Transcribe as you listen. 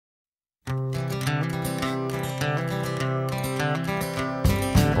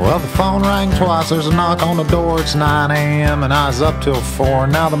Well, the phone rang twice, there's a knock on the door, it's 9 a.m. and I was up till 4.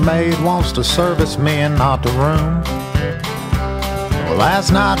 Now the maid wants to service me and not the room. Well,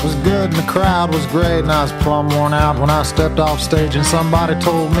 last night was good and the crowd was great, and I was plumb worn out when I stepped off stage and somebody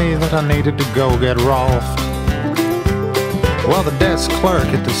told me that I needed to go get Rolfed. Well, the desk clerk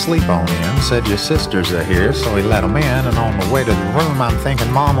at the sleep-on inn said your sisters are here, so he let them in, and on the way to the room I'm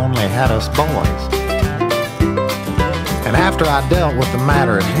thinking Mom only had us boys. And after I dealt with the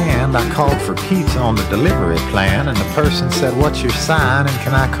matter at hand, I called for pizza on the delivery plan, and the person said, "What's your sign and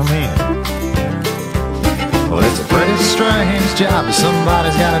can I come in?" Well, it's a pretty strange job, but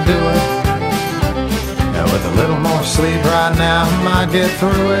somebody's gotta do it. Now with a little more sleep right now, I might get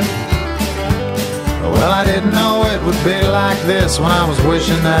through it. Well, I didn't know it would be like this when I was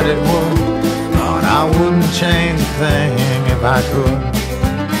wishing that it would. Oh, and I wouldn't change a thing if I could.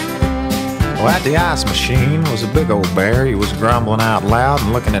 Well, at the ice machine was a big old bear. He was grumbling out loud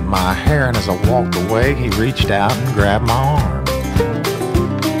and looking at my hair, and as I walked away, he reached out and grabbed my arm.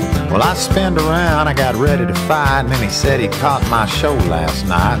 Well, I spinned around, I got ready to fight, and then he said he caught my show last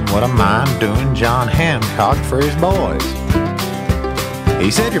night, and would I mind doing John Hancock for his boys.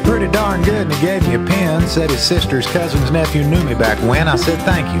 He said, "You're pretty darn good," and he gave me a pen. Said his sister's cousin's nephew knew me back when. I said,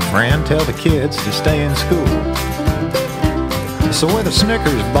 "Thank you, friend. Tell the kids to stay in school." So with a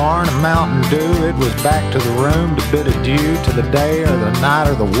Snickers bar and a Mountain Dew, it was back to the room to bid adieu to the day or the night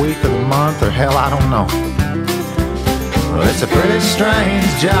or the week or the month or hell, I don't know. Well, it's a pretty strange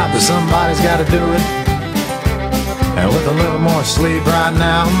job, but somebody's gotta do it. And with a little more sleep right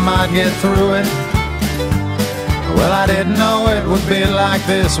now, I might get through it. Well, I didn't know it would be like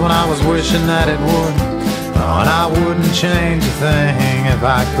this when I was wishing that it would. Oh, and I wouldn't change a thing if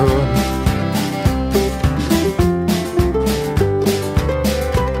I could.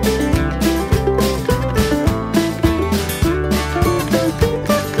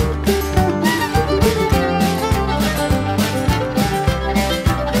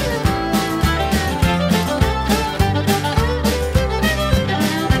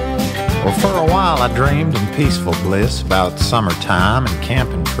 Well, for a while I dreamed in peaceful bliss about summertime and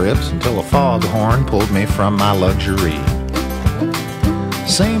camping trips until a foghorn pulled me from my luxury.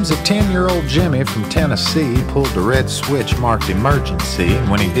 Seems a 10-year-old Jimmy from Tennessee pulled the red switch marked emergency, and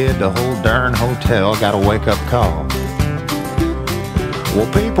when he did, the whole darn hotel got a wake-up call. Well,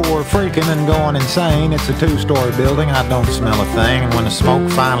 people were freaking and going insane. It's a 2-story building, I don't smell a thing, and when the smoke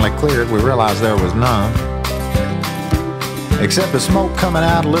finally cleared, we realized there was none. Except the smoke coming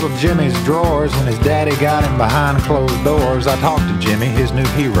out of little Jimmy's drawers when his daddy got him behind closed doors. I talked to Jimmy, his new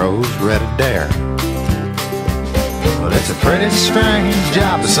heroes read a dare. Well, it's a pretty strange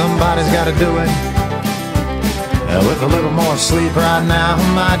job, but somebody's gotta do it. With a little more sleep right now, I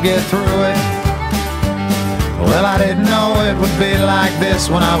might get through it. Well, I didn't know it would be like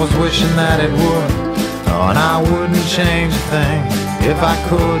this when I was wishing that it would. Oh, and I wouldn't change a thing if I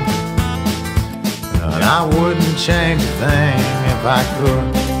could. And I wouldn't change a thing if I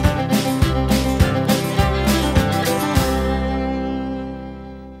could.